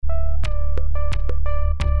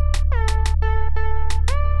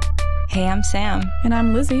Hey, I'm Sam. And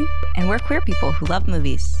I'm Lizzie. And we're queer people who love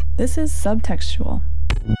movies. This is Subtextual.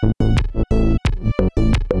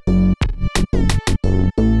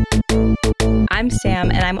 I'm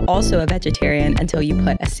Sam, and I'm also a vegetarian until you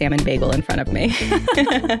put a salmon bagel in front of me.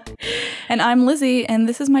 And I'm Lizzie, and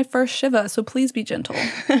this is my first Shiva, so please be gentle.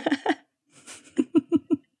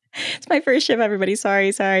 It's my first Shiva, everybody. Sorry.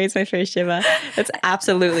 It's my first Shiva. That's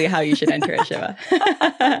absolutely how you should enter a Shiva.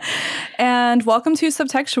 And welcome to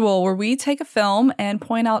Subtextual, where we take a film and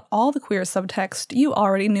point out all the queer subtext you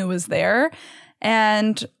already knew was there.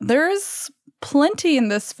 And there's plenty in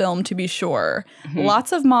this film, to be sure. Mm-hmm.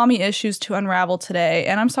 Lots of mommy issues to unravel today.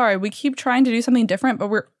 And I'm sorry, we keep trying to do something different, but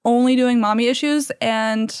we're only doing mommy issues.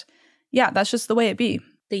 And yeah, that's just the way it be.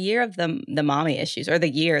 The year of the mommy issues, or the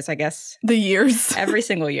years, I guess. The years. Every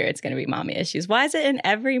single year it's going to be mommy issues. Why is it in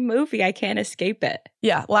every movie? I can't escape it.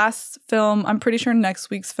 Yeah, last film, I'm pretty sure next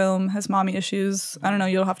week's film has mommy issues. I don't know,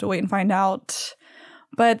 you'll have to wait and find out.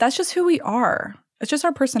 But that's just who we are. It's just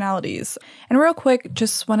our personalities. And real quick,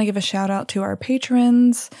 just want to give a shout out to our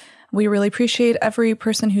patrons. We really appreciate every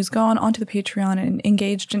person who's gone onto the Patreon and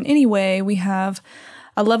engaged in any way. We have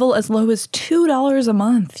a level as low as $2 a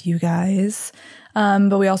month, you guys.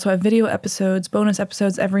 But we also have video episodes, bonus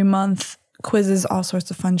episodes every month, quizzes, all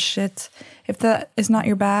sorts of fun shit. If that is not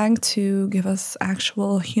your bag to give us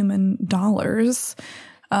actual human dollars,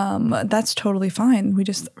 that's totally fine. We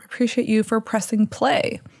just appreciate you for pressing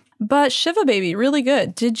play. But Shiva Baby, really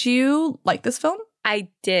good. Did you like this film? I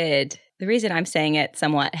did. The reason I'm saying it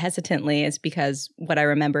somewhat hesitantly is because what I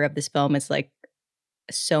remember of this film is like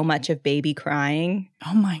so much of baby crying.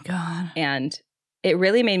 Oh my God. And it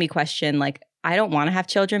really made me question, like, I don't want to have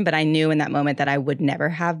children, but I knew in that moment that I would never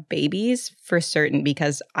have babies for certain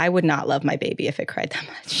because I would not love my baby if it cried that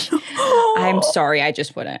much. I'm sorry, I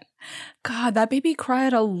just wouldn't. God, that baby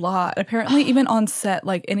cried a lot. Apparently, even on set,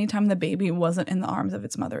 like anytime the baby wasn't in the arms of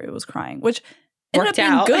its mother, it was crying, which ended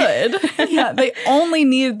up being good. Yeah, they only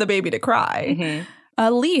needed the baby to cry.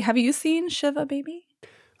 Mm-hmm. Lee, have you seen Shiva Baby?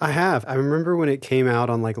 I have. I remember when it came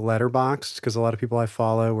out on like Letterboxd because a lot of people I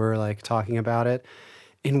follow were like talking about it.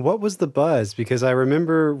 And what was the buzz? Because I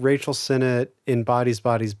remember Rachel Sennett in Bodies,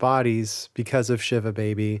 Bodies, Bodies because of Shiva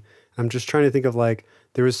Baby. I'm just trying to think of like,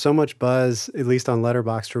 there was so much buzz, at least on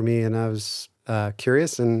Letterboxd for me, and I was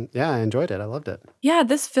curious, and yeah, I enjoyed it. I loved it. Yeah,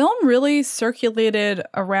 this film really circulated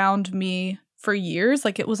around me for years.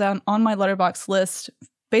 Like it was on my Letterboxd list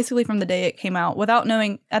basically from the day it came out without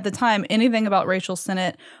knowing at the time anything about Rachel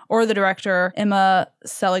Sennett or the director, Emma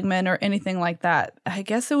Seligman, or anything like that. I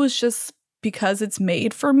guess it was just because it's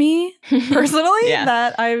made for me personally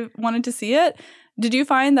that I wanted to see it. Did you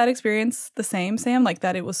find that experience the same, Sam? Like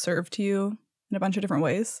that it was served to you in a bunch of different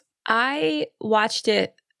ways? I watched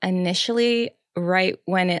it initially right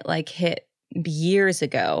when it like hit years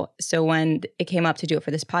ago. So when it came up to do it for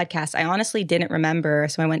this podcast, I honestly didn't remember.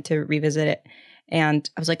 So I went to revisit it and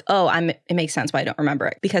I was like, oh, it makes sense why I don't remember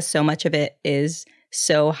it because so much of it is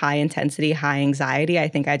so high intensity, high anxiety. I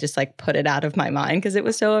think I just like put it out of my mind because it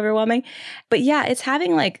was so overwhelming. But yeah, it's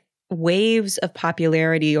having like waves of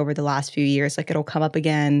popularity over the last few years. Like it'll come up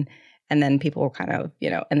again and then people will kind of,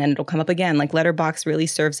 and then it'll come up again. Like Letterboxd really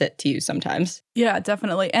serves it to you sometimes. Yeah,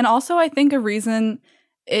 definitely. And also I think a reason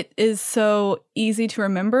it is so easy to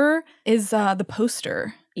remember is the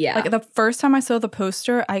poster. Yeah. Like the first time I saw the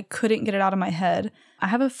poster, I couldn't get it out of my head. I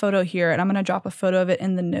have a photo here and I'm going to drop a photo of it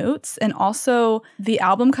in the notes. And also the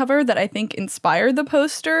album cover that I think inspired the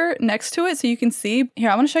poster next to it. So you can see. Here,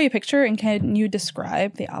 I want to show you a picture and can you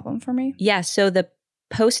describe the album for me? Yeah. So the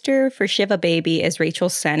poster for Shiva Baby is Rachel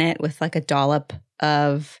Sennett with like a dollop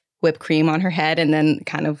of whipped cream on her head and then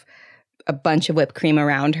kind of a bunch of whipped cream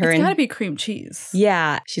around her. It's got to be cream cheese.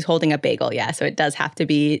 Yeah. She's holding a bagel. Yeah. So it does have to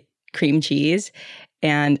be cream cheese.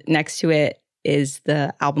 And next to it is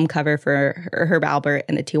the album cover for Herb Albert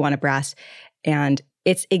and the Tijuana Brass. And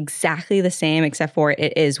it's exactly the same, except for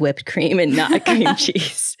it is whipped cream and not cream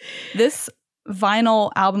cheese. This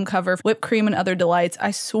vinyl album cover, Whipped Cream and Other Delights,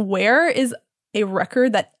 I swear is a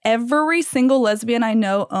record that every single lesbian I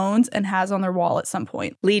know owns and has on their wall at some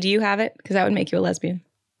point. Lee, do you have it? Because that would make you a lesbian.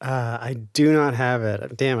 I do not have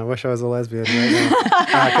it. Damn, I wish I was a lesbian right now.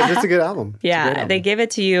 Because it's a good album. Yeah, they give it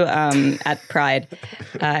to you at Pride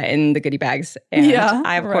in the goodie bags. And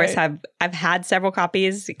I, of course, I've had several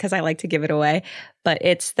copies because I like to give it away. But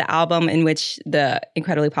it's the album in which the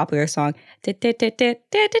incredibly popular song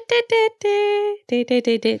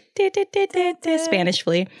Spanish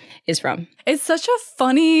Flea is from. It's such a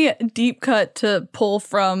funny deep cut to pull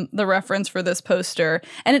from the reference for this poster.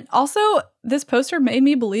 And it also this poster made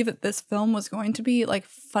me believe that this film was going to be like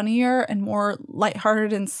funnier and more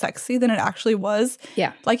lighthearted and sexy than it actually was.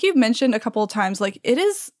 Yeah. Like you've mentioned a couple of times, like it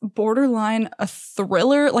is borderline a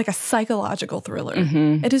thriller, like a psychological thriller.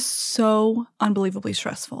 Mm-hmm. It is so unbelievably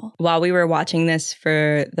stressful. While we were watching this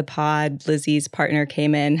for the pod, Lizzie's partner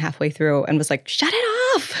came in halfway through and was like, shut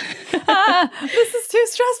it off. This is too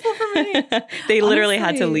stressful for me. They literally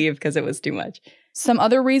had to Honestly. leave because it was too much. Some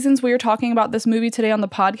other reasons we are talking about this movie today on the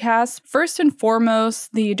podcast. First and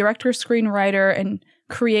foremost, the director, screenwriter, and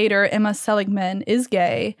creator, Emma Seligman, is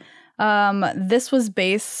gay. This was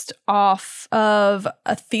based off of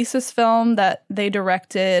a thesis film that they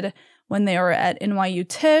directed when they were at NYU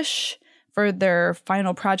Tisch for their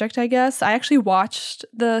final project, I guess. I actually watched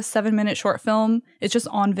the 7-minute short film. It's just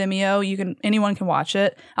on Vimeo. Anyone can watch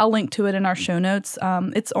it. I'll link to it in our show notes.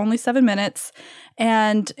 It's only 7 minutes,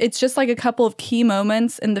 and it's just like a couple of key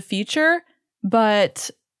moments in the feature, but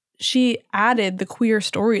she added the queer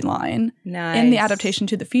storyline in the adaptation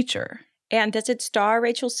to the feature. And does it star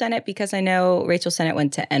Rachel Sennett? Because I know Rachel Sennett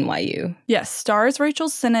went to NYU. Yes, stars Rachel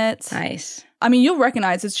Sennett. Nice. I mean, you'll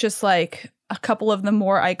recognize it's just like a couple of the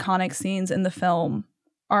more iconic scenes in the film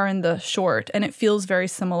are in the short, and it feels very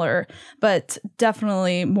similar, but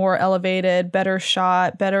definitely more elevated, better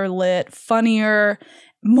shot, better lit, funnier,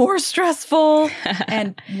 more stressful,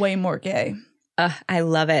 and way more gay. I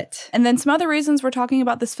love it. And then some other reasons we're talking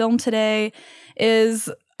about this film today is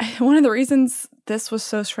one of the reasons this was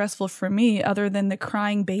so stressful for me, other than the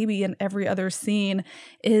crying baby in every other scene,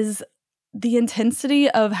 is the intensity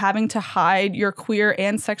of having to hide your queer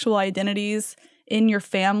and sexual identities in your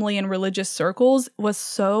family and religious circles was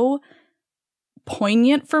so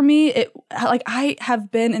poignant for me. I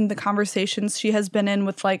have been in the conversations she has been in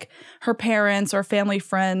with like her parents or family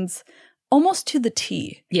friends almost to the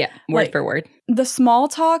T. Yeah, word for word. The small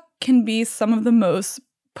talk can be some of the most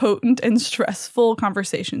potent and stressful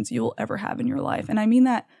conversations you will ever have in your life. And I mean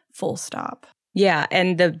that full stop. Yeah,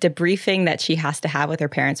 and the debriefing that she has to have with her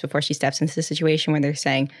parents before she steps into the situation where they're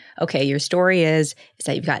saying, okay, your story is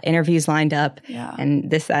that you've got interviews lined up and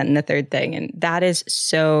this, that, and the third thing. And that is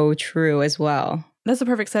so true as well. That's a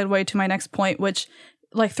perfect segue to my next point, which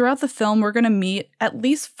like throughout the film, we're going to meet at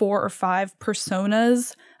least 4 or 5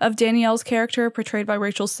 personas of Danielle's character portrayed by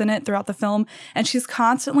Rachel Sennett throughout the film. And she's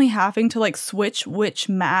constantly having to like switch which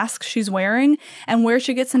mask she's wearing. And where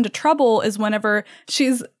she gets into trouble is whenever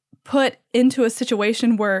she's put into a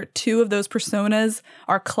situation where 2 of those personas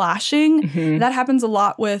are clashing. Mm-hmm. That happens a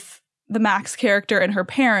lot with the Max character and her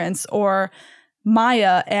parents, or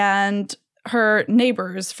Maya and her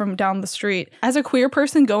neighbors from down the street. As a queer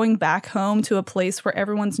person going back home to a place where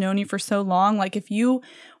everyone's known you for so long, like if you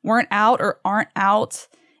weren't out or aren't out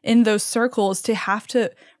in those circles, to have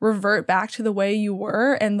to revert back to the way you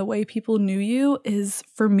were and the way people knew you is,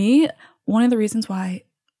 for me, one of the reasons why,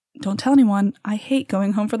 don't tell anyone, I hate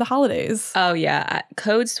going home for the holidays. Oh, yeah.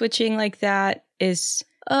 Code switching like that is,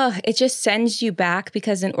 it just sends you back,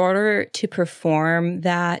 because in order to perform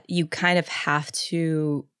that, you kind of have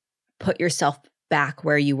to put yourself back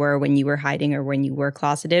where you were when you were hiding, or when you were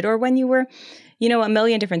closeted, or when you were, a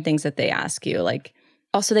million different things that they ask you. Like,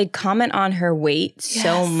 also, they comment on her weight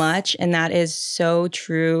so much, and that is so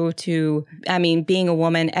true to, being a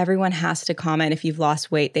woman, everyone has to comment if you've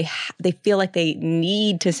lost weight. They feel like they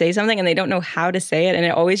need to say something, and they don't know how to say it, and it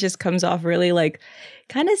always just comes off really, like,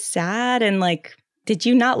 kind of sad and, like, did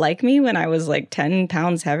you not like me when I was, like, 10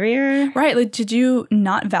 pounds heavier? Right. Like, did you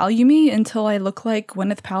not value me until I look like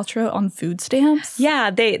Gwyneth Paltrow on food stamps?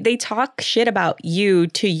 Yeah, they talk shit about you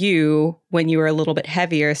to you when you were a little bit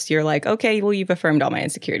heavier. So you're like, okay, well, you've affirmed all my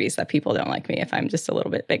insecurities that people don't like me if I'm just a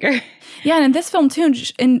little bit bigger. Yeah, and in this film, too,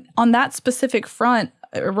 on that specific front,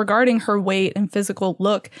 regarding her weight and physical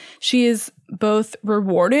look, she is both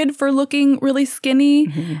rewarded for looking really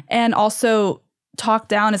skinny and also talked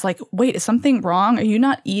down as like, wait, is something wrong? Are you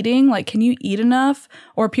not eating? Like, can you eat enough?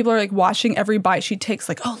 Or people are like watching every bite she takes,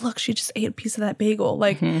 like, oh, look, she just ate a piece of that bagel.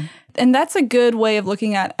 Like, and that's a good way of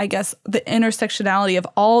looking at, I guess, the intersectionality of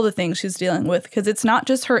all the things she's dealing with, because it's not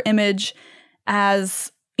just her image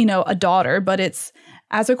as, a daughter, but it's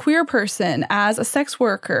as a queer person, as a sex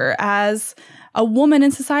worker, as a woman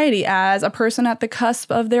in society, as a person at the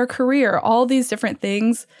cusp of their career. All these different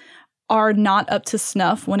things are not up to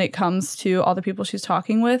snuff when it comes to all the people she's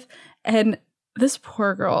talking with. And this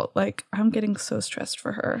poor girl, like, I'm getting so stressed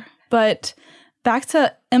for her. But back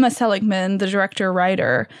to Emma Seligman, the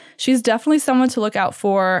director-writer, she's definitely someone to look out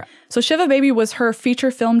for. So Shiva Baby was her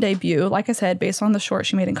feature film debut, like I said, based on the short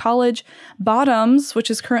she made in college. Bottoms,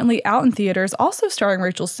 which is currently out in theaters, also starring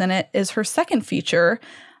Rachel Sennett, is her second feature.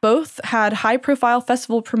 Both had high-profile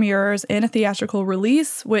festival premieres and a theatrical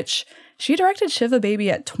release, which she directed Shiva Baby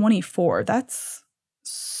at 24. That's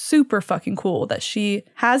super fucking cool that she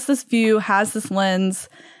has this view, has this lens.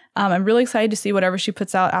 I'm really excited to see whatever she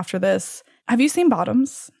puts out after this. Have you seen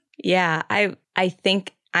Bottoms? Yeah, I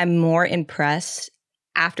think I'm more impressed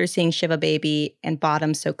after seeing Shiva Baby and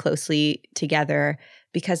Bottoms so closely together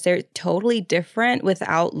because they're totally different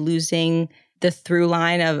without losing the through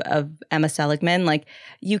line of Emma Seligman. Like,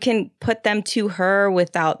 you can put them to her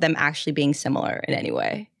without them actually being similar in any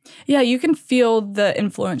way. Yeah, you can feel the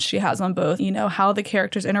influence she has on both. You know, how the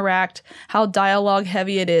characters interact, how dialogue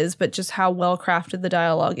heavy it is, but just how well crafted the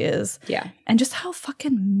dialogue is. Yeah. And just how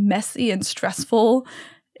fucking messy and stressful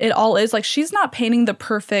it all is. Like, she's not painting the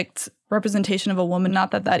perfect representation of a woman,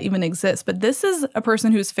 not that that even exists, but this is a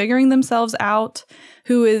person who's figuring themselves out,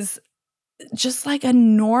 who is just like a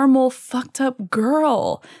normal fucked up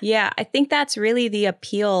girl. Yeah, I think that's really the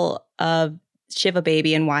appeal of Shiva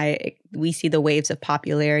Baby and why we see the waves of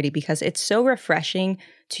popularity, because it's so refreshing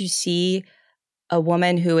to see a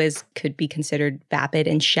woman who could be considered vapid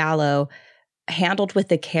and shallow handled with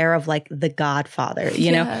the care of like the Godfather,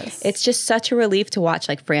 you know? It's just such a relief to watch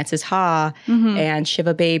like Frances Ha and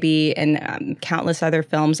Shiva Baby and countless other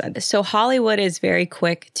films. So Hollywood is very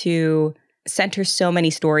quick to center so many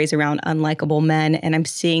stories around unlikable men, and I'm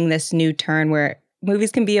seeing this new turn where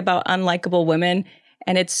movies can be about unlikable women,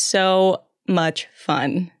 and it's so much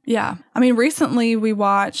fun. Yeah. I mean, recently we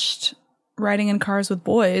watched Riding in Cars with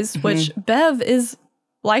Boys, which Bev is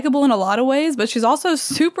likable in a lot of ways, but she's also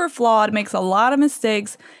super flawed, makes a lot of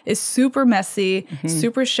mistakes, is super messy,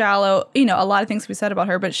 super shallow. You know, a lot of things we said about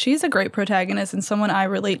her, but she's a great protagonist and someone I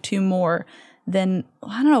relate to more than,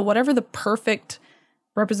 I don't know, whatever the perfect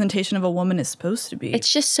representation of a woman is supposed to be.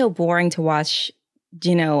 It's just so boring to watch,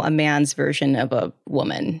 you know, a man's version of a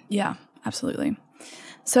woman. Yeah, absolutely.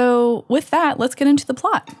 So with that, let's get into the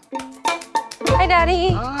plot. Hi, Daddy.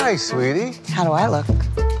 Hi, sweetie. How do I look?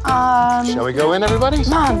 Shall we go in, everybody?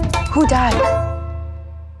 Mom, who died?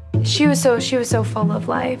 She was so full of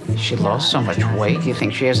life. She lost so much weight. You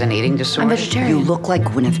think she has an eating disorder? I'm vegetarian. You look like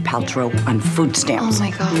Gwyneth Paltrow on food stamps. Oh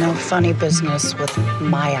my God. No funny business with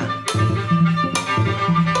Maya.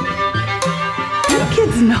 You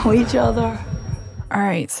kids know each other. All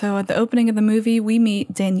right, so at the opening of the movie, we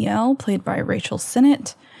meet Danielle, played by Rachel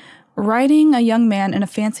Sennett, writing a young man in a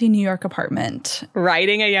fancy New York apartment.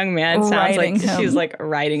 Writing a young man sounds Writing like him. she's like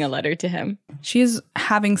writing a letter to him. She's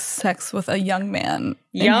having sex with a young man.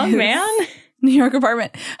 in Young his man? New York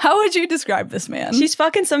apartment. How would you describe this man? She's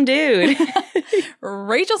fucking some dude.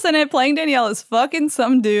 Rachel Sennett playing Danielle is fucking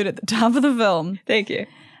some dude at the top of the film. Thank you.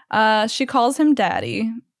 She calls him daddy.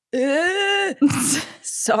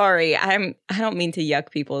 Sorry, I don't mean to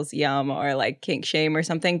yuck people's yum or like kink shame or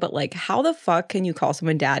something, but like, how the fuck can you call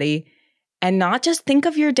someone daddy and not just think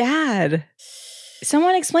of your dad?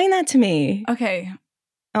 Someone explain that to me. Okay.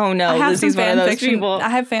 Oh no, I have Lizzie's some one fan of those fiction. people. I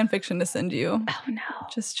have fan fiction to send you. Oh no.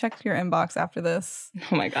 Just check your inbox after this.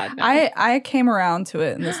 Oh my God, no. I came around to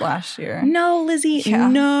it in this last year. No, Lizzie, Yeah.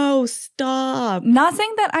 no, stop. Not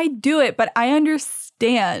saying that I do it, but I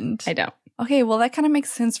understand. I don't. Okay, well, that kind of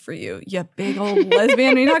makes sense for you, you big old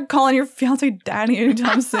lesbian. You're not calling your fiance daddy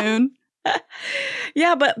anytime soon.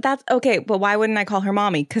 Yeah, but that's okay. But why wouldn't I call her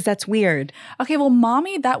mommy? Because that's weird. Okay, well,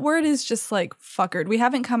 mommy, that word is just like fuckered. We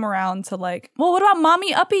haven't come around to like, well, what about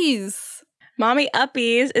mommy uppies? Mommy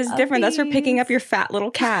uppies is different. That's for picking up your fat little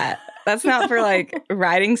cat. That's not for like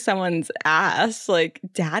riding someone's ass. Like,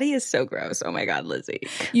 daddy is so gross. Oh my God, Lizzie.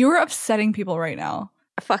 You are upsetting people right now.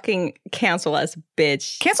 Fucking cancel us,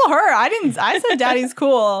 bitch. Cancel her. I said daddy's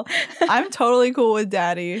cool. I'm totally cool with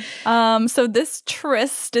daddy. So this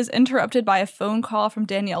tryst is interrupted by a phone call from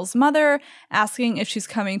Danielle's mother asking if she's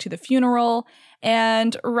coming to the funeral.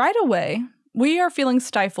 And right away, we are feeling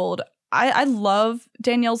stifled. I love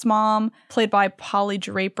Danielle's mom, played by Polly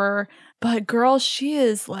Draper. But girl, she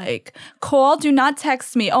is like, call, do not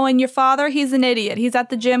text me. Oh, and your father, he's an idiot. He's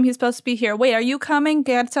at the gym. He's supposed to be here. Wait, are you coming? You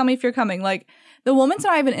gotta tell me if you're coming. Like, the woman's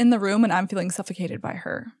not even in the room and I'm feeling suffocated by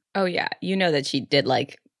her. Oh yeah, you know that she did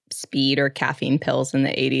like speed or caffeine pills in the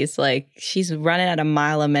 80s. Like, she's running at a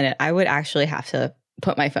mile a minute. I would actually have to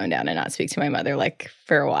put my phone down and not speak to my mother like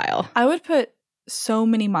for a while. I would put so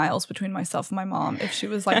many miles between myself and my mom if she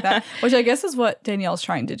was like that, which I guess is what Danielle's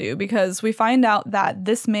trying to do, because we find out that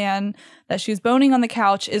this man that she's boning on the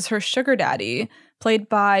couch is her sugar daddy, played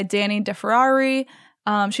by Danny DeFerrari.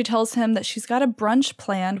 She tells him that she's got a brunch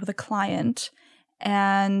planned with a client,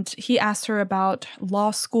 and he asks her about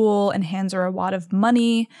law school and hands her a wad of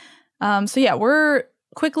money. So yeah, we're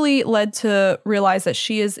quickly led to realize that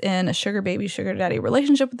she is in a sugar baby, sugar daddy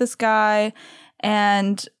relationship with this guy.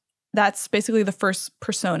 And that's basically the first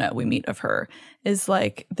persona we meet of her, is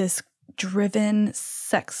like this driven,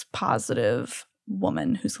 sex positive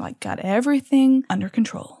woman who's like got everything under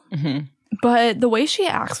control. Mm-hmm. But the way she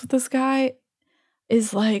acts with this guy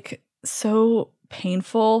is like so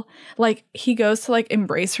painful. Like he goes to like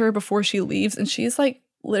embrace her before she leaves, and she's like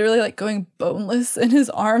literally like going boneless in his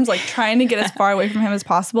arms, like trying to get as far away from him as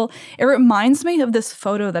possible. It reminds me of this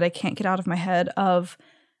photo that I can't get out of my head of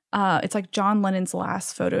it's like John Lennon's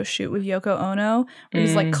last photo shoot with Yoko Ono, where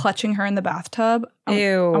he's like clutching her in the bathtub.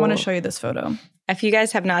 Ew. I want to show you this photo. If you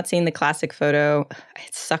guys have not seen the classic photo,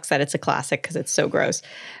 it sucks that it's a classic because it's so gross.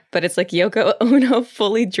 But it's like Yoko Ono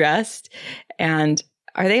fully dressed. And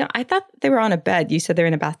are they? I thought they were on a bed. You said they're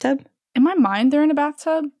in a bathtub? In my mind, they're in a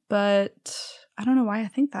bathtub, but I don't know why I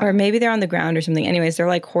think that. Or maybe they're on the ground or something. Anyways, they're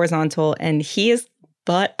like horizontal, and he is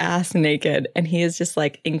butt ass naked, and he is just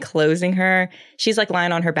like enclosing her. She's like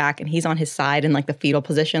lying on her back, and he's on his side in like the fetal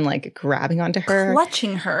position, like grabbing onto her,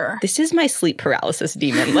 clutching her. This is my sleep paralysis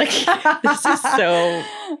demon. Like this is so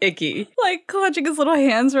icky. Like clutching his little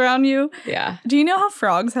hands around you. Yeah. Do you know how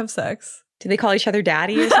frogs have sex? Do they call each other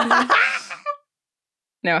daddy or something?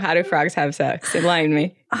 No, how do frogs have sex? Enlighten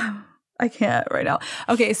me. I can't right now.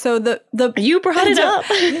 Okay, so the you brought it up.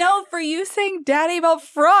 No, for you saying daddy about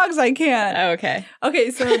frogs, I can't. Oh, okay.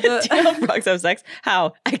 Okay, so the do you know frogs have sex?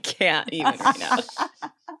 How? I can't even right now.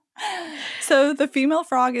 So the female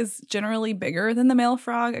frog is generally bigger than the male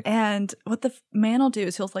frog, and what the man will do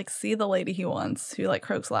is he'll like see the lady he wants, who like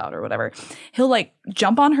croaks loud or whatever. He'll like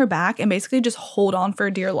jump on her back and basically just hold on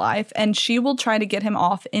for dear life, and she will try to get him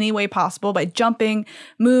off any way possible by jumping,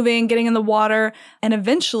 moving, getting in the water, and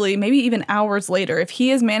eventually, maybe even hours later, if he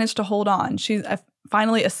has managed to hold on, she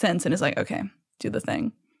finally assents and is like, "Okay, do the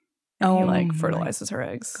thing." And he like fertilizes her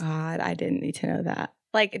eggs. God, I didn't need to know that.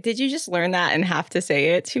 Like, did you just learn that and have to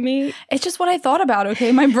say it to me? It's just what I thought about,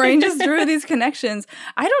 okay? My brain just drew these connections.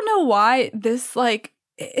 I don't know why this, like,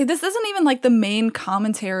 this isn't even, like, the main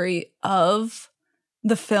commentary of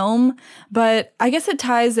the film, but I guess it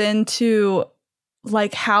ties into,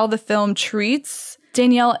 like, how the film treats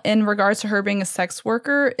Danielle in regards to her being a sex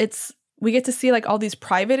worker. We get to see, like, all these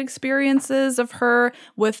private experiences of her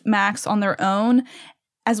with Max on their own,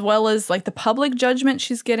 as well as like the public judgment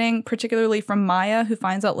she's getting, particularly from Maya, who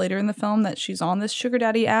finds out later in the film that she's on this sugar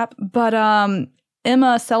daddy app. But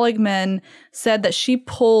Emma Seligman said that she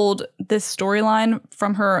pulled this storyline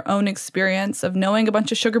from her own experience of knowing a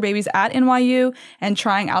bunch of sugar babies at NYU and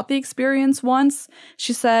trying out the experience once.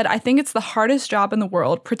 She said, "I think it's the hardest job in the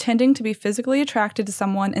world. Pretending to be physically attracted to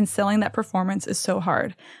someone and selling that performance is so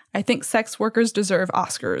hard. I think sex workers deserve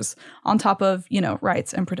Oscars on top of,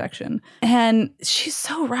 rights and protection." And she's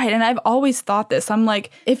so right. And I've always thought this. I'm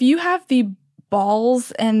like, if you have the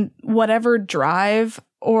balls and whatever drive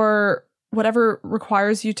or whatever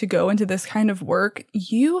requires you to go into this kind of work,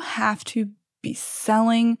 you have to be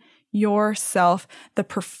selling yourself, the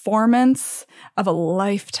performance of a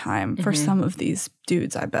lifetime for some of these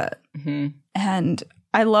dudes, I bet. Mm-hmm. And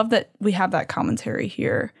I love that we have that commentary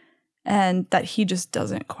here, and that he just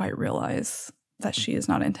doesn't quite realize that she is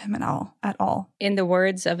not into him at all. In the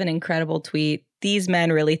words of an incredible tweet, these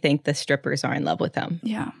men really think the strippers are in love with them.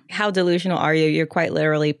 Yeah. How delusional are you? You're quite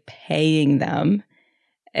literally paying them.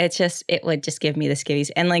 It would just give me the skivvies.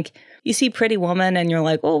 And like, you see Pretty Woman and you're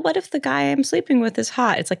like, well, what if the guy I'm sleeping with is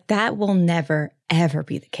hot? It's like, that will never, ever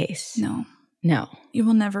be the case. No. You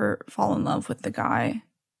will never fall in love with the guy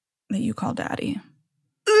that you call daddy.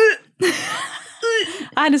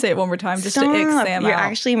 I had to say it one more time just to ick Sam You're out.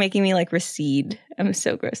 actually making me like recede. I'm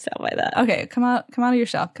so grossed out by that. Okay, come out of your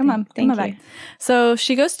shell. Come on. Thank come you. back. So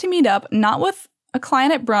she goes to meet up, not with a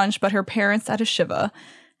client at brunch, but her parents at a Shiva.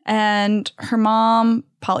 And her mom,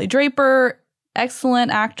 Polly Draper, excellent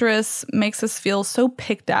actress, makes us feel so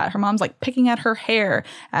picked at. Her mom's like picking at her hair,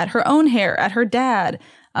 at her own hair, at her dad.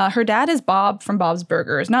 Her dad is Bob from Bob's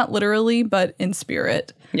Burgers, not literally, but in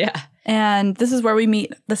spirit. Yeah. And this is where we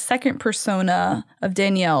meet the second persona of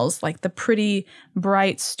Danielle's, like the pretty,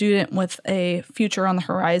 bright student with a future on the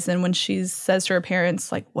horizon, when she says to her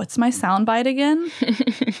parents, like, "What's my soundbite again?"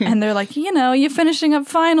 And they're like, "You're finishing up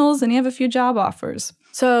finals and you have a few job offers."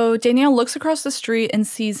 So Danielle looks across the street and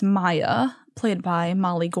sees Maya, played by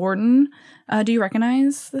Molly Gordon. Do you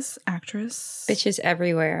recognize this actress? Bitches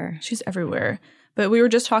everywhere. She's everywhere. But we were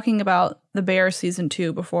just talking about The Bear season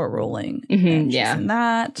 2 before rolling. Mm-hmm, and she's in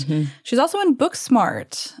that. Mm-hmm. She's also in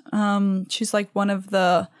Booksmart. She's like one of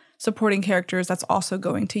the supporting characters that's also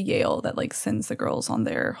going to Yale that like sends the girls on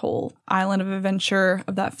their whole island of adventure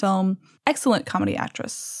of that film. Excellent comedy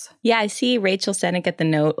actress. Yeah, I see Rachel Sennett get the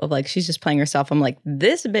note of like, she's just playing herself. I'm like,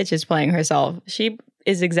 this bitch is playing herself. She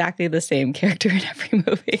is exactly the same character in every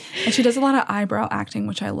movie. And she does a lot of eyebrow acting,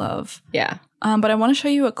 which I love. Yeah. But I want to show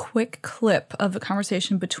you a quick clip of a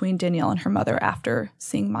conversation between Danielle and her mother after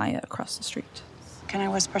seeing Maya across the street. Can I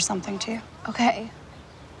whisper something to you? Okay.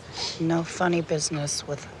 No funny business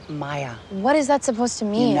with Maya. What is that supposed to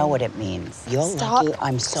mean? You know what it means. You're Stop. lucky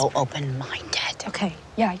I'm so open-minded. Okay,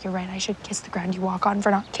 yeah, you're right. I should kiss the ground you walk on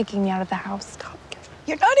for not kicking me out of the house. Stop.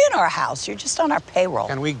 You're not in our house. You're just on our payroll.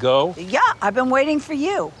 Can we go? Yeah, I've been waiting for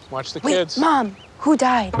you. Watch the Wait, kids. Mom, who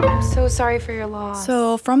died? I'm so sorry for your loss.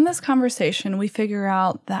 So from this conversation, we figure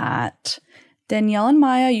out that Danielle and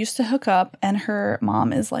Maya used to hook up and her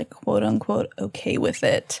mom is like, quote unquote, okay with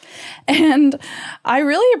it. And I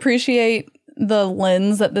really appreciate the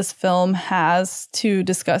lens that this film has to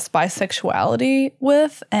discuss bisexuality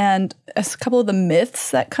with, and a couple of the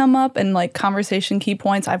myths that come up and like conversation key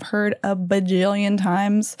points I've heard a bajillion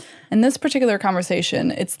times. In this particular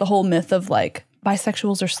conversation, it's the whole myth of like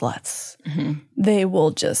bisexuals are sluts. Mm-hmm. They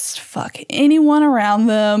will just fuck anyone around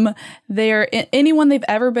them. They're anyone they've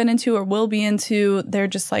ever been into or will be into. They're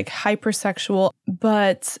just like hypersexual.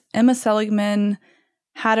 But Emma Seligman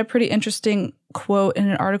had a pretty interesting quote in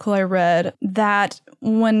an article I read that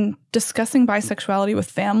when discussing bisexuality with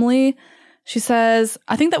family, she says,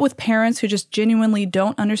 I think that with parents who just genuinely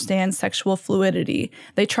don't understand sexual fluidity,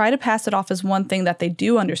 they try to pass it off as one thing that they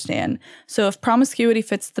do understand. So if promiscuity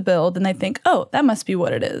fits the bill, then they think, oh, that must be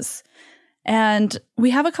what it is. And we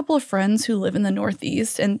have a couple of friends who live in the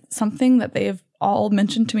Northeast, and something that they've all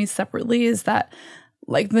mentioned to me separately is that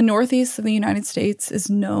like the Northeast of the United States is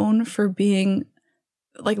known for being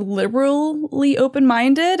like liberally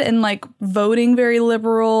open-minded and like voting very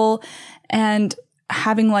liberal and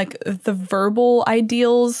having like the verbal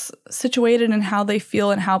ideals situated in how they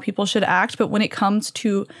feel and how people should act. But when it comes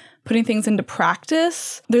to putting things into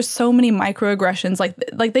practice, there's so many microaggressions.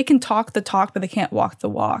 Like they can talk the talk, but they can't walk the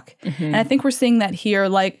walk. Mm-hmm. And I think we're seeing that here,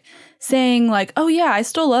 like saying like, oh yeah, I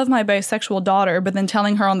still love my bisexual daughter, but then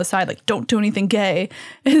telling her on the side, like, don't do anything gay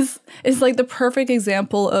is like the perfect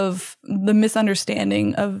example of the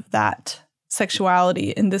misunderstanding of that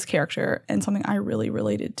sexuality in this character and something I really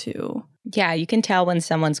related to. Yeah, you can tell when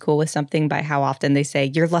someone's cool with something by how often they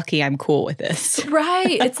say, you're lucky I'm cool with this.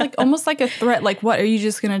 Right. It's like almost like a threat. Like, what, are you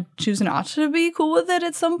just going to choose not to be cool with it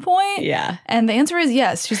at some point? Yeah. And the answer is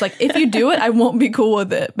yes. She's like, if you do it, I won't be cool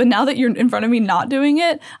with it. But now that you're in front of me not doing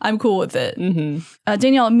it, I'm cool with it. Mm-hmm.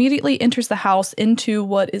 Danielle immediately enters the house into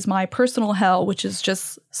what is my personal hell, which is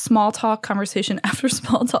just small talk conversation after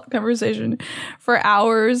small talk conversation for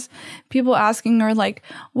hours. People asking her like,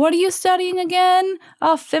 what are you studying again?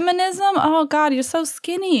 Oh, feminism? Oh God, you're so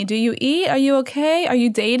skinny. Do you eat? Are you okay? Are you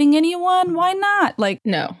dating anyone? Why not? Like,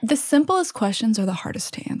 no. The simplest questions are the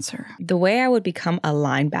hardest to answer. The way I would become a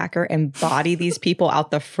linebacker and body these people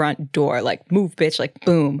out the front door, like move bitch, like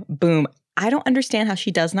boom, boom. I don't understand how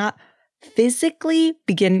she does not physically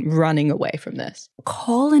begin running away from this.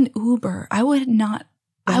 Call an Uber. I would not.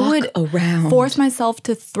 Walk I would around. Force myself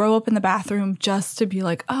to throw up in the bathroom just to be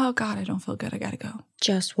like, oh God, I don't feel good. I gotta go.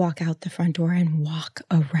 Just walk out the front door and walk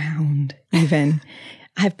around even.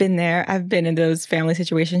 I've been there. I've been in those family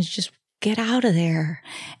situations. Just get out of there.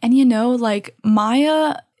 And you know, like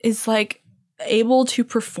Maya is like able to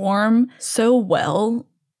perform so well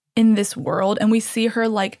in this world, and we see her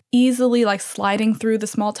like easily like sliding through the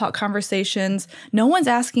small talk conversations. No one's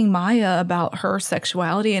asking Maya about her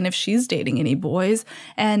sexuality and if she's dating any boys.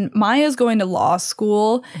 And Maya's going to law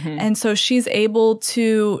school, and so she's able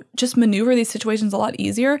to just maneuver these situations a lot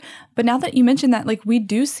easier. But now that you mentioned that, like we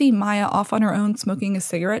do see Maya off on her own smoking a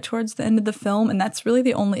cigarette towards the end of the film, and that's really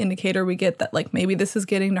the only indicator we get that like maybe this is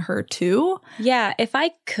getting to her too. Yeah, if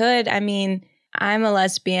I could, I mean, I'm a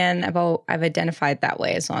lesbian. I've identified that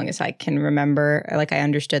way as long as I can remember. Like I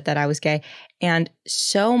understood that I was gay. And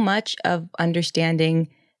so much of understanding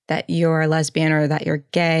that you're a lesbian or that you're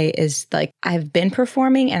gay is like I've been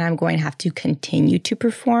performing and I'm going to have to continue to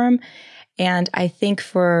perform. And I think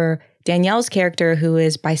for Danielle's character, who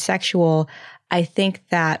is bisexual, I think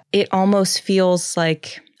that it almost feels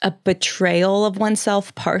like a betrayal of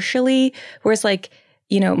oneself partially, whereas like,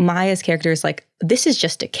 you know, Maya's character is like, this is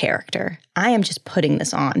just a character. I am just putting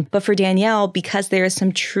this on. But for Danielle, because there is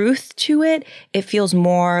some truth to it, it feels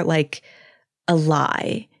more like a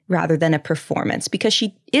lie rather than a performance, because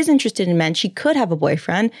she is interested in men. She could have a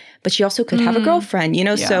boyfriend, but she also could have a girlfriend, you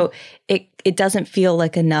know? Yeah. So it doesn't feel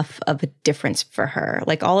like enough of a difference for her.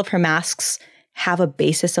 Like all of her masks have a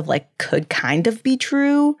basis of like could kind of be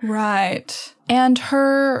true. Right. And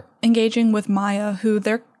her engaging with Maya, who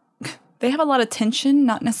they have a lot of tension,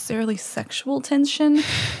 not necessarily sexual tension,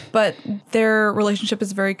 but their relationship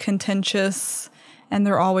is very contentious and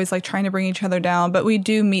they're always like trying to bring each other down. But we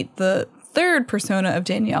do meet the third persona of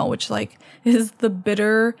Danielle, which like is the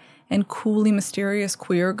bitter and coolly mysterious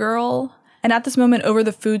queer girl. And at this moment over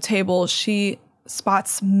the food table, she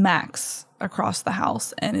spots Max across the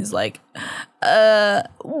house and is like,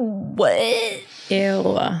 what?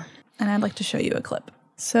 Ew. And I'd like to show you a clip.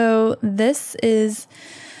 So this is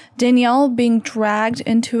Danielle being dragged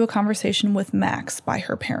into a conversation with Max by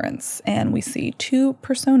her parents. And we see two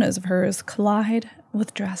personas of hers collide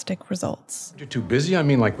with drastic results. You're too busy? I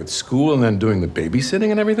mean, like with school and then doing the babysitting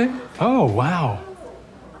and everything? Oh, wow.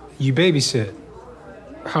 You babysit.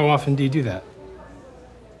 How often do you do that?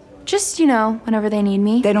 Just, whenever they need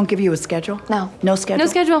me. They don't give you a schedule? No. No schedule? No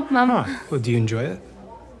schedule, Mom. Huh. Well, do you enjoy it?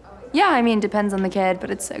 Yeah, I mean, depends on the kid,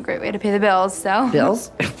 but it's a great way to pay the bills, so.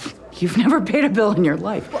 Bills? You've never paid a bill in your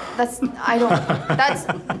life. That's.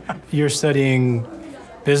 You're studying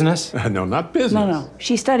business? No, not business. No.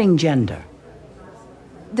 She's studying gender.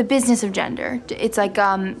 The business of gender. It's like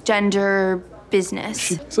gender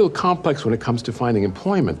business. It's a little complex when it comes to finding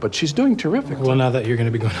employment, but she's doing terrific. Well, now that you're going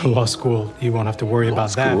to be going to law school, you won't have to worry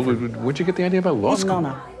about that. Where'd you get the idea about law school?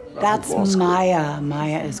 No. That's Maya.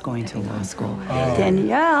 Maya is going to law school.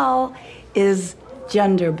 Danielle is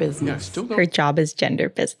gender business. Her job is gender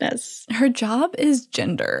business. Her job is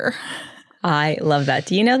gender. I love that.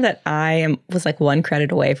 Do you know that I was like one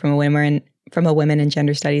credit away from a women and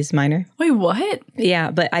gender studies minor? Wait, what? Yeah,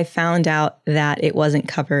 but I found out that it wasn't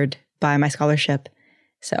covered by my scholarship,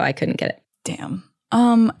 so I couldn't get it. Damn.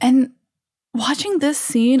 And watching this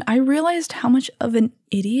scene, I realized how much of an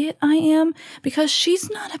idiot I am because she's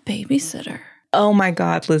not a babysitter. Oh my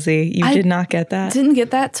God, Lizzie, you did not get that? Didn't get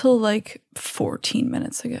that till like 14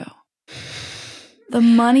 minutes ago. The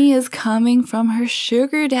money is coming from her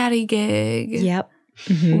sugar daddy gig. Yep.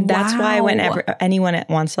 Mm-hmm. That's why whenever anyone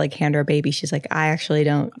wants to like hand her a baby, she's like, I actually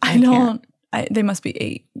don't. I don't. They must be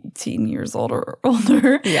 18 years old or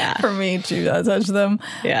older for me to touch them.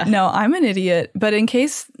 Yeah. No, I'm an idiot. But in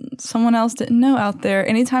case someone else didn't know out there,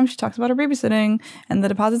 anytime she talks about her babysitting and the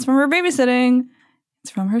deposits from her babysitting,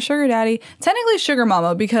 it's from her sugar daddy. Technically sugar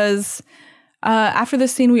mama, because after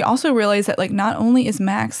this scene, we also realize that like not only is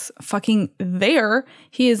Max fucking there,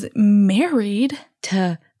 he is married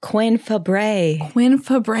to Quinn Fabray. Quinn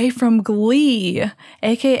Fabray from Glee,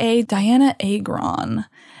 a.k.a. Diana Agron.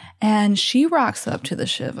 And she rocks up to the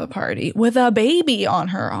Shiva party with a baby on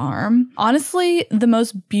her arm. Honestly, the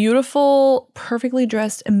most beautiful, perfectly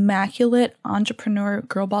dressed, immaculate entrepreneur,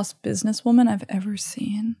 girl boss businesswoman I've ever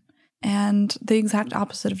seen. And the exact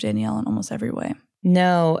opposite of Danielle in almost every way.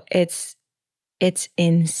 No, it's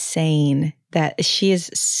insane that she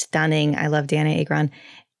is stunning. I love Diana Agron.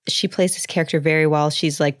 She plays this character very well.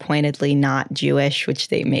 She's like pointedly not Jewish, which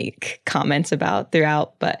they make comments about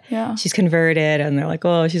throughout, but she's converted and they're like,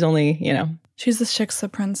 oh, she's only, She's the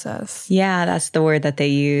Shiksa princess. Yeah, that's the word that they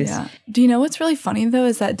use. Yeah. Do you know what's really funny though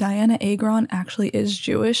is that Diana Agron actually is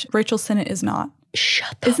Jewish. Rachel Sennett is not. Shut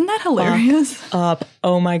up. Isn't that hilarious? Up.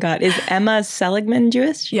 Oh my God. Is Emma Seligman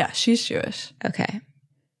Jewish? Yeah, she's Jewish. Okay.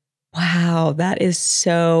 Wow, that is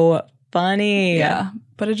so funny. Yeah,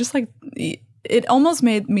 but it just like... It almost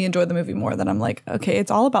made me enjoy the movie more than I'm like, okay,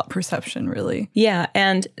 it's all about perception, really. Yeah.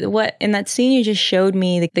 And what in that scene you just showed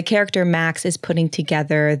me, the character Max is putting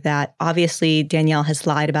together that obviously Danielle has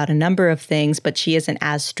lied about a number of things, but she isn't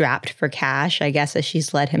as strapped for cash, I guess, as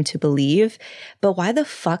she's led him to believe. But why the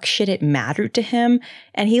fuck should it matter to him?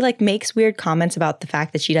 And he like makes weird comments about the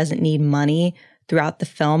fact that she doesn't need money throughout the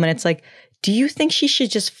film. And it's like, do you think she should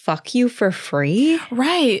just fuck you for free?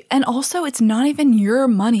 Right. And also, it's not even your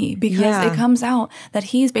money because it comes out that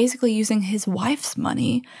he's basically using his wife's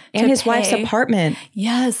money and his wife's apartment.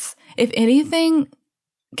 Yes. If anything,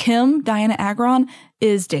 Diana Agron,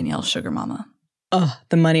 is Danielle's sugar mama. Oh,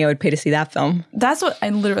 the money I would pay to see that film. That's what I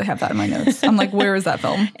literally have that in my notes. I'm like, where is that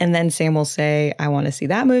film? And then Sam will say, I want to see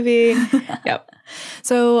that movie. Yep.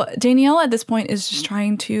 So Danielle at this point is just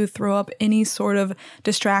trying to throw up any sort of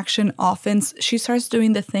distraction offense. She starts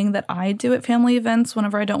doing the thing that I do at family events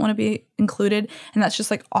whenever I don't want to be included. And that's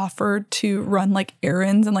just like offer to run like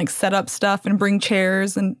errands and like set up stuff and bring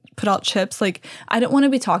chairs and put out chips. Like I don't want to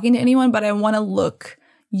be talking to anyone, but I want to look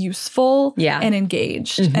useful and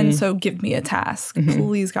engaged. Mm-hmm. And so give me a task. Mm-hmm.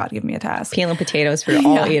 Please, God, give me a task. Peeling potatoes for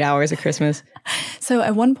all 8 hours of Christmas. So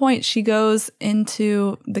at one point she goes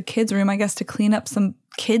into the kids' room, I guess, to clean up some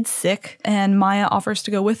kids sick. And Maya offers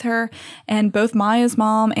to go with her. And both Maya's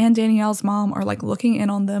mom and Danielle's mom are like looking in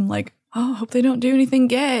on them like, oh, hope they don't do anything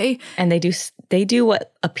gay. And they do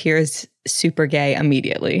what appears super gay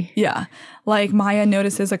immediately. Yeah. Like Maya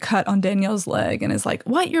notices a cut on Danielle's leg and is like,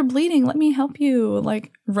 what? You're bleeding. Let me help you.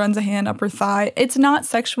 Like runs a hand up her thigh. It's not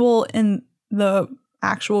sexual in the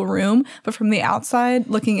actual room, but from the outside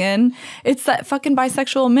looking in, it's that fucking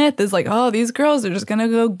bisexual myth is like, oh, these girls are just going to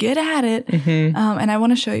go get at it. And I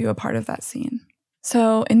want to show you a part of that scene.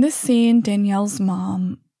 So in this scene, Danielle's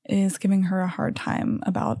mom is giving her a hard time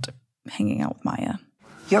about hanging out with Maya.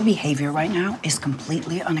 Your behavior right now is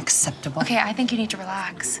completely unacceptable. Okay, I think you need to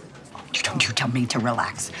relax. Don't you tell me to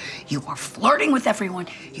relax. You are flirting with everyone.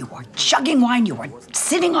 You are chugging wine. You are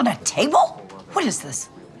sitting on a table. What is this?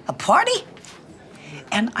 A party?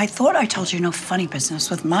 And I thought I told you no funny business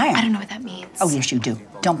with Maya. I don't know what that means. Oh, yes, you do.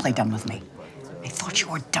 Don't play dumb with me. I thought you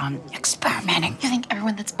were done experimenting. You think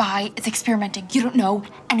everyone that's bi is experimenting. You don't know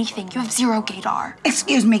anything. You have zero gaydar.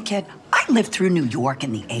 Excuse me, kid. I lived through New York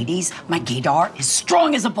in the 80s. My gaydar is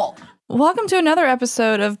strong as a bull. Welcome to another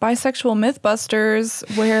episode of Bisexual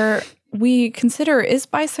Mythbusters, where we consider, is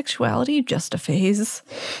bisexuality just a phase?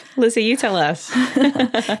 Lizzie, you tell us.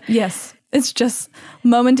 Yes. It's just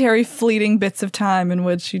momentary fleeting bits of time in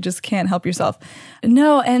which you just can't help yourself.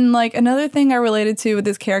 No, and like another thing I related to with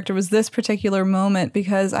this character was this particular moment,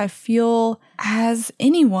 because I feel as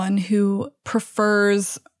anyone who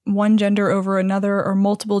prefers one gender over another or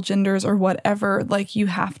multiple genders or whatever, like you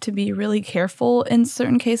have to be really careful in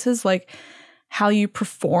certain cases, like how you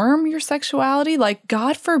perform your sexuality. Like,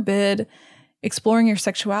 God forbid exploring your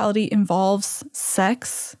sexuality involves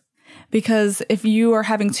sex. Because if you are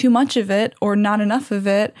having too much of it or not enough of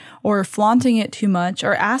it or flaunting it too much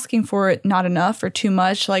or asking for it not enough or too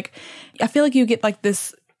much, like I feel like you get like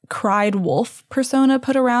this cried wolf persona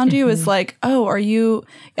put around you. Is like, oh,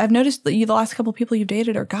 I've noticed that the last couple of people you've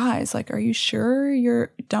dated are guys. Like, are you sure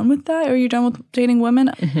you're done with that? Or are you done with dating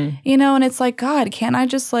women? You know, and it's like, God, can't I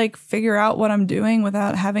just like figure out what I'm doing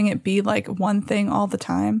without having it be like one thing all the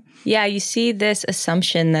time? Yeah, you see this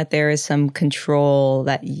assumption that there is some control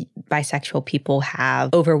that bisexual people have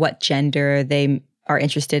over what gender they are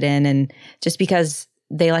interested in. And just because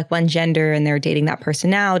they like one gender and they're dating that person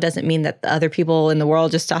now doesn't mean that the other people in the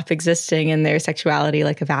world just stop existing and their sexuality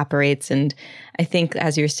like evaporates. And I think,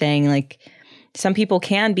 as you're saying, like some people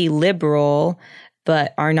can be liberal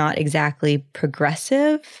but are not exactly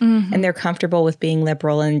progressive, and they're comfortable with being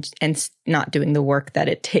liberal and not doing the work that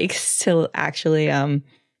it takes to actually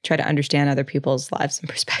try to understand other people's lives and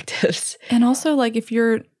perspectives. And also, like,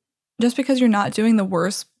 just because you're not doing the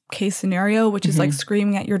worst case scenario, which is like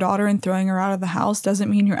screaming at your daughter and throwing her out of the house,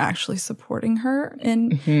 doesn't mean you're actually supporting her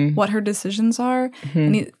in what her decisions are.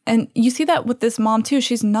 And you see that with this mom too.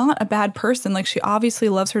 She's not a bad person. Like, she obviously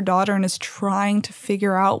loves her daughter and is trying to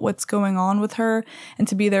figure out what's going on with her and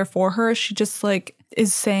to be there for her. She just like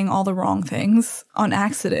is saying all the wrong things on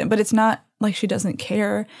accident, but it's not like she doesn't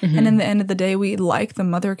care. And in the end of the day, we like the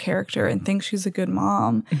mother character and think she's a good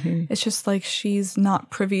mom. It's just like she's not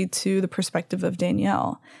privy to the perspective of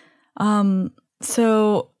Danielle.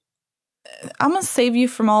 So I'm going to save you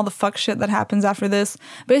from all the fuck shit that happens after this.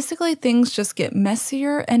 Basically, things just get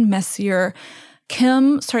messier and messier.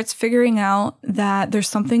 Kim starts figuring out that there's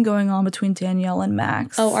something going on between Danielle and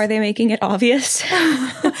Max. Oh, are they making it obvious?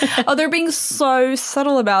 Oh, they're being so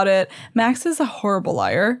subtle about it. Max is a horrible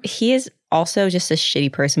liar. He is also just a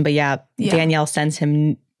shitty person. But yeah. Danielle sends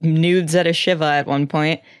him nudes at a Shiva at one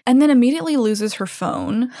point. And then immediately loses her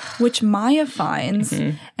phone, which Maya finds.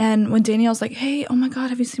 And when Danielle's like, hey, oh my God,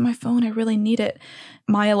 have you seen my phone? I really need it.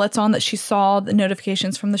 Maya lets on that she saw the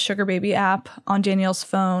notifications from the Shiva Baby app on Danielle's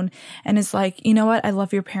phone and is like, you know what? I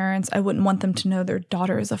love your parents. I wouldn't want them to know their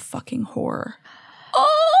daughter is a fucking whore.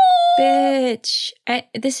 Oh, bitch.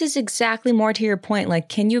 This is exactly more to your point. Like,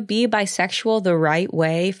 can you be bisexual the right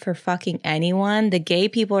way for fucking anyone? The gay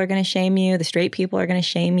people are going to shame you. The straight people are going to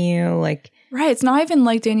shame you. Like, right. It's not even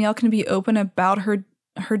like Danielle can be open about her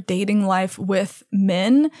dating life with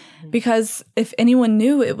men, because if anyone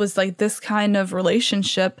knew it was like this kind of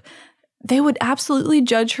relationship, they would absolutely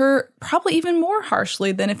judge her probably even more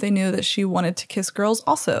harshly than if they knew that she wanted to kiss girls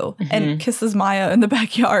also and kisses Maya in the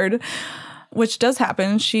backyard, which does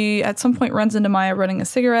happen. She at some point runs into Maya smoking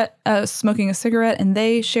a cigarette, and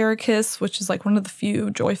they share a kiss, which is like one of the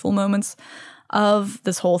few joyful moments of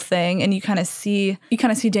this whole thing. And you kind of see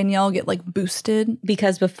Danielle get like boosted.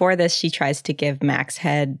 Because before this, she tries to give Max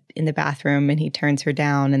head in the bathroom and he turns her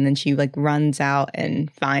down, and then she like runs out and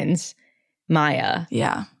finds Maya.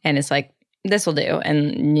 Yeah. And it's like, this will do.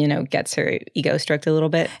 And, you know, gets her ego stroked a little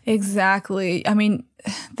bit. Exactly. I mean,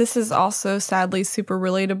 this is also sadly super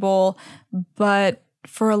relatable, but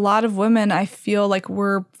for a lot of women, I feel like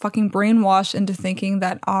we're fucking brainwashed into thinking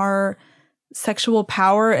that our sexual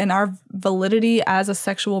power and our validity as a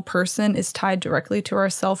sexual person is tied directly to our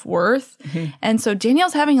self-worth. And so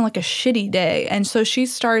Danielle's having like a shitty day. And so she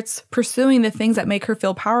starts pursuing the things that make her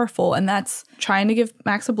feel powerful. And that's trying to give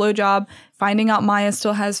Max a blowjob, finding out Maya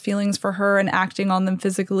still has feelings for her and acting on them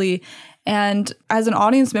physically. And as an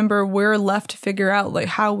audience member, we're left to figure out like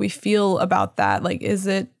how we feel about that. Like, is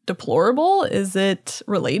it deplorable? Is it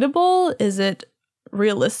relatable? Is it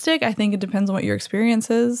realistic? I think it depends on what your experience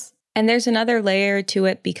is. And there's another layer to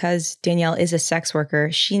it because Danielle is a sex worker.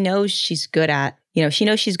 She knows she's good at, she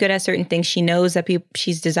knows she's good at certain things. She knows that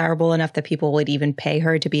she's desirable enough that people would even pay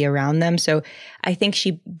her to be around them. So I think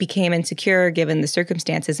she became insecure given the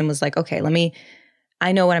circumstances and was like, okay,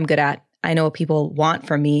 I know what I'm good at. I know what people want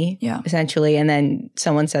from me, essentially. And then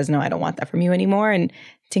someone says, no, I don't want that from you anymore. And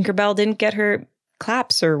Tinkerbell didn't get her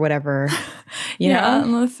claps or whatever, you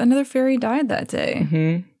know? Another fairy died that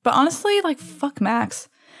day. But honestly, like, fuck Max.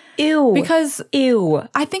 Ew. Because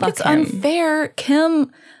I think it's unfair.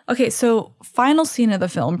 Kim, okay, so final scene of the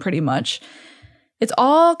film, pretty much. It's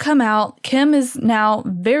all come out. Kim is now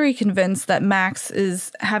very convinced that Max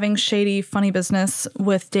is having shady, funny business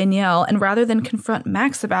with Danielle. And rather than confront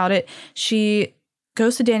Max about it, she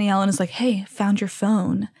goes to Danielle and is like, hey, found your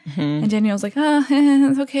phone. And Danielle's like,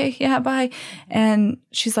 it's okay. Yeah, bye. And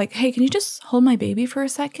she's like, hey, can you just hold my baby for a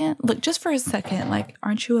second? Look, just for a second. Like,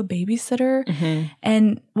 aren't you a babysitter?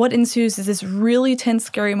 And what ensues is this really tense,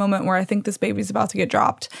 scary moment where I think this baby's about to get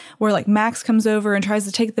dropped, where like Max comes over and tries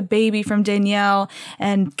to take the baby from Danielle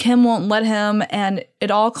and Kim won't let him. And it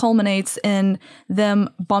all culminates in them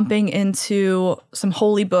bumping into some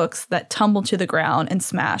holy books that tumble to the ground and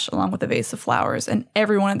smash along with a vase of flowers. And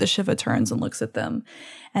everyone at the Shiva turns and looks at them.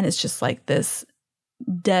 And it's just like this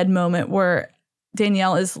dead moment where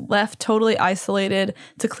Danielle is left totally isolated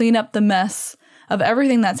to clean up the mess of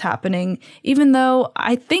everything that's happening, even though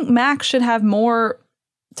I think Max should have more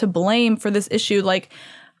to blame for this issue. Like,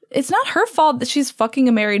 it's not her fault that she's fucking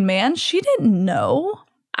a married man. She didn't know.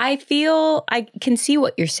 I feel I can see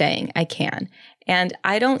what you're saying. I can. And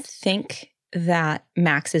I don't think that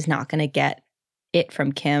Max is not going to get it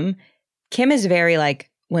from Kim. Kim is very like,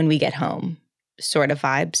 when we get home sort of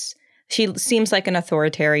vibes. She seems like an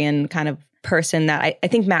authoritarian kind of person that I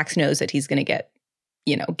think Max knows that he's going to get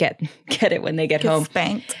it when they get home.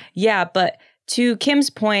 Spanked. Yeah, but to Kim's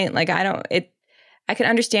point, like I can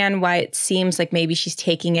understand why it seems like maybe she's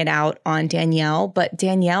taking it out on Danielle, but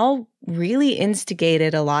Danielle really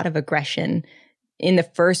instigated a lot of aggression in the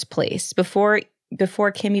first place. Before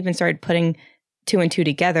Kim even started putting two and two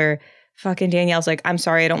together, fucking Danielle's like, I'm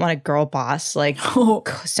sorry, I don't want a girl boss. Like,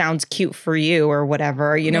 sounds cute for you or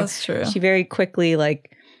whatever. That's true. She very quickly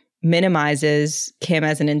like minimizes Kim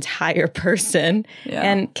as an entire person. Yeah.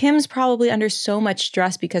 And Kim's probably under so much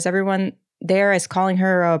stress because everyone there is calling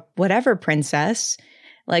her a whatever princess.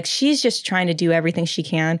 Like, she's just trying to do everything she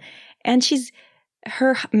can. And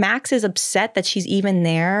Max is upset that she's even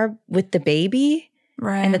there with the baby.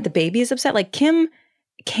 Right. And that the baby is upset. Like, Kim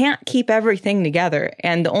can't keep everything together.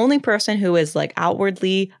 And the only person who is like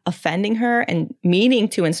outwardly offending her and meaning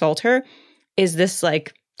to insult her is this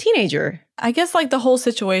like teenager. I guess like the whole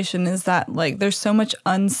situation is that like there's so much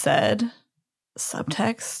unsaid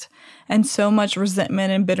subtext and so much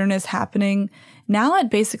resentment and bitterness happening now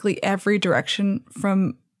at basically every direction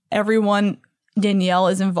from everyone Danielle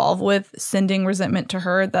is involved with, sending resentment to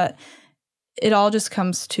her, that it all just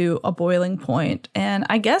comes to a boiling point. And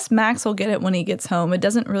I guess Max will get it when he gets home. It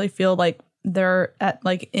doesn't really feel like they're at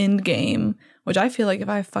like end game, which I feel like if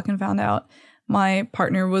I fucking found out my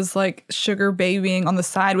partner was like sugar babying on the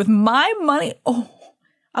side with my money,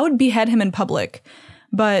 I would behead him in public.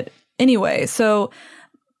 But anyway, so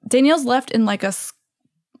Danielle's left in like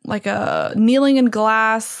a kneeling in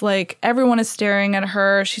glass, like everyone is staring at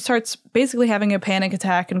her. She starts basically having a panic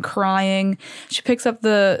attack and crying. She picks up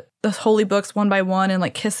the holy books one by one and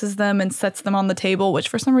like kisses them and sets them on the table, which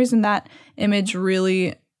for some reason that image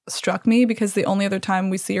really struck me because the only other time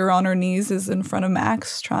we see her on her knees is in front of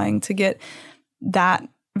Max trying to get that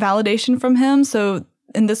validation from him. So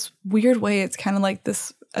in this weird way, it's kind of like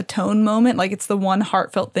this atone moment. Like, it's the one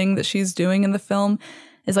heartfelt thing that she's doing in the film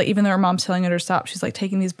is like, even though her mom's telling her to stop, she's like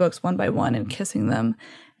taking these books one by one and kissing them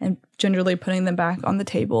and gingerly putting them back on the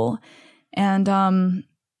table. And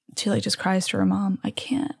she like just cries to her mom, I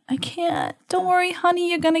can't. Don't worry, honey,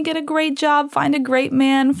 you're going to get a great job, find a great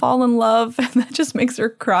man, fall in love. And that just makes her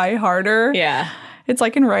cry harder. Yeah. It's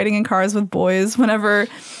like in Riding in Cars with Boys, whenever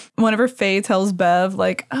Faye tells Bev,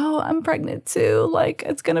 like, oh, I'm pregnant too, like,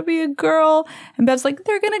 it's gonna be a girl. And Bev's like,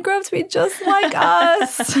 they're gonna grow up to be just like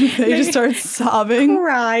us. And Faye just starts sobbing.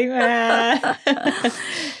 Cry, man.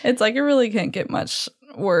 It's like, it really can't get much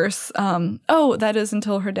worse. That is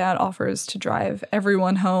until her dad offers to drive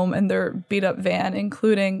everyone home in their beat up van,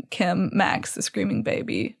 including Kim, Max, the screaming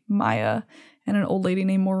baby, Maya, and an old lady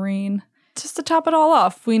named Maureen. Just to top it all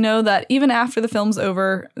off, we know that even after the film's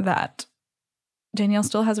over, that Danielle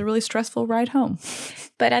still has a really stressful ride home.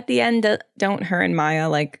 But at the end, don't her and Maya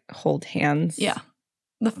like hold hands? Yeah.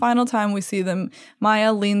 The final time we see them,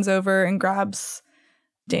 Maya leans over and grabs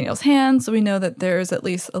Danielle's hand, so we know that there's at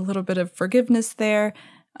least a little bit of forgiveness there.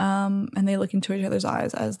 And they look into each other's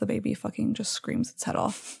eyes as the baby fucking just screams its head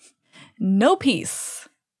off. No peace.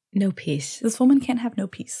 No peace. This woman can't have no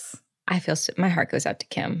peace. I feel my heart goes out to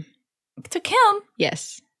Kim. To Kim?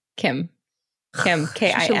 Yes. Kim, Kim.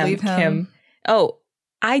 leave him. Kim. Oh,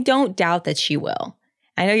 I don't doubt that she will.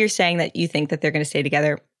 I know you're saying that you think that they're going to stay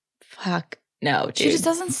together. Fuck no, dude. She just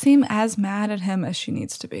doesn't seem as mad at him as she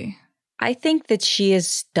needs to be. I think that she is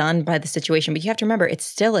stunned by the situation, but you have to remember, it's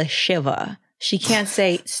still a Shiva. She can't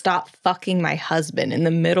say, stop fucking my husband in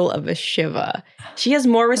the middle of a Shiva. She has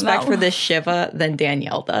more respect for this Shiva than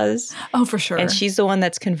Danielle does. Oh, for sure. And she's the one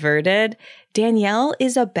that's converted. Danielle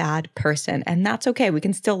is a bad person, and that's okay. We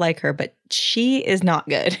can still like her, but she is not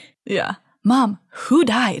good. Yeah. Mom, who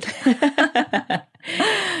died?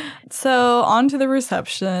 So, on to the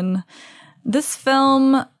reception. This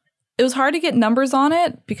film, it was hard to get numbers on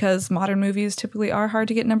it because modern movies typically are hard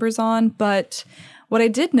to get numbers on. But what I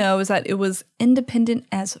did know is that it was independent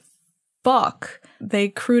as fuck. They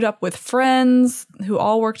crewed up with friends who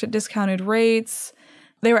all worked at discounted rates.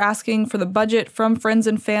 They were asking for the budget from friends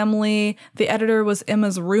and family. The editor was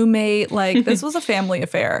Emma's roommate. Like, this was a family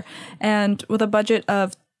affair. And with a budget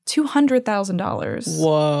of $200,000.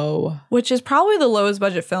 Whoa. Which is probably the lowest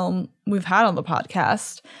budget film we've had on the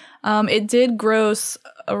podcast. It did gross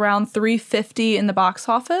around $350 in the box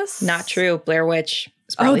office. Not true. Blair Witch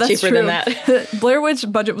is probably cheaper than that. Blair Witch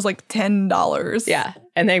budget was like $10. Yeah.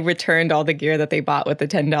 And they returned all the gear that they bought with the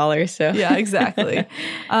 $10. So yeah, exactly.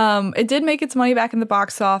 It did make its money back in the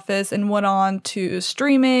box office and went on to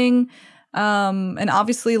streaming. And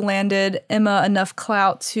obviously landed Emma enough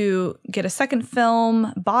clout to get a second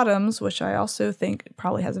film, Bottoms, which I also think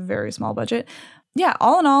probably has a very small budget. Yeah,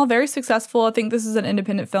 all in all, very successful. I think this is an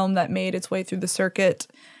independent film that made its way through the circuit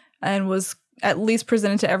and was at least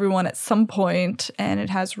presented to everyone at some point. And it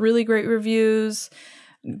has really great reviews,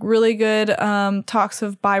 really good talks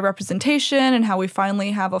of bi representation and how we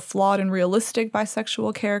finally have a flawed and realistic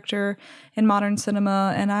bisexual character in modern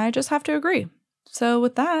cinema. And I just have to agree. So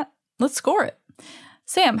with that, let's score it.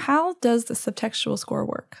 Sam, how does the subtextual score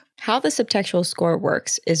work? How the subtextual score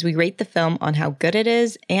works is we rate the film on how good it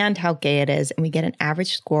is and how gay it is, and we get an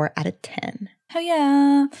average score out of 10. Hell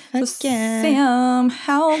yeah. Heck So yeah. Sam,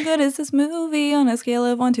 how good is this movie on a scale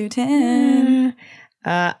of 1 to 10?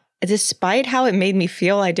 Despite how it made me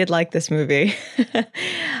feel, I did like this movie.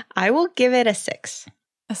 I will give it a 6.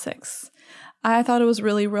 A 6. I thought it was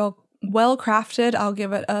really real well crafted. I'll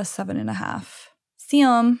give it a 7.5.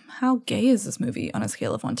 Sam, how gay is this movie on a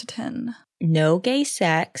scale of 1 to 10? No gay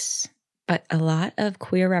sex, but a lot of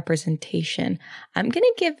queer representation. I'm going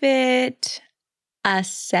to give it a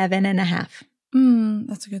 7.5.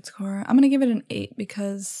 That's a good score. I'm going to give it an 8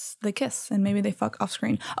 because they kiss and maybe they fuck off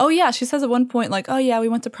screen. Oh yeah, she says at one point like, oh yeah, we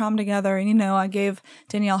went to prom together and you know, I gave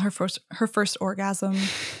Danielle her first orgasm.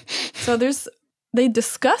 So they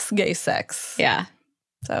discuss gay sex. Yeah.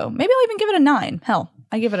 So maybe I'll even give it a 9. Hell,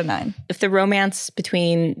 I give it a 9. If the romance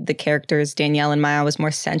between the characters, Danielle and Maya, was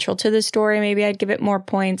more central to the story, maybe I'd give it more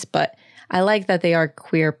points. But I like that they are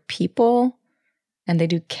queer people and they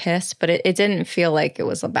do kiss, but it didn't feel like it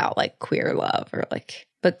was about like queer love or like,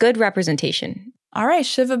 but good representation. All right,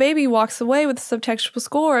 Shiva Baby walks away with a subtextual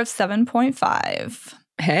score of 7.5.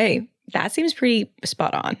 Hey, that seems pretty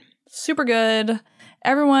spot on. Super good.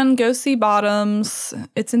 Everyone go see Bottoms.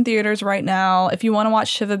 It's in theaters right now. If you want to watch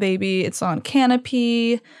Shiva Baby, it's on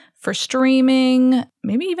Canopy for streaming,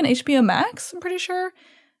 maybe even HBO Max, I'm pretty sure.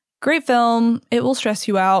 Great film. It will stress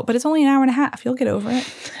you out, but it's only an hour and a half. You'll get over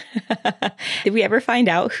it. Did we ever find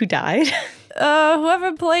out who died?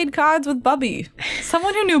 Whoever played cards with Bubby.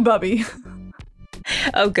 Someone who knew Bubby.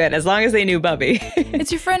 Oh, good. As long as they knew Bubby.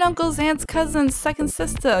 It's your friend, uncle's, aunt's, cousin's, second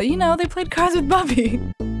sister. You know, they played cards with Bubby.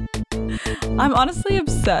 I'm honestly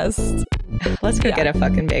obsessed. Let's go get a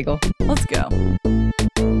fucking bagel. Let's go.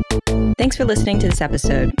 Thanks for listening to this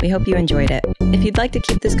episode. We hope you enjoyed it. If you'd like to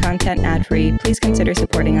keep this content ad-free, please consider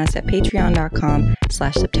supporting us at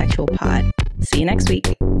patreon.com/subtextualpod. See you next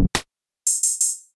week.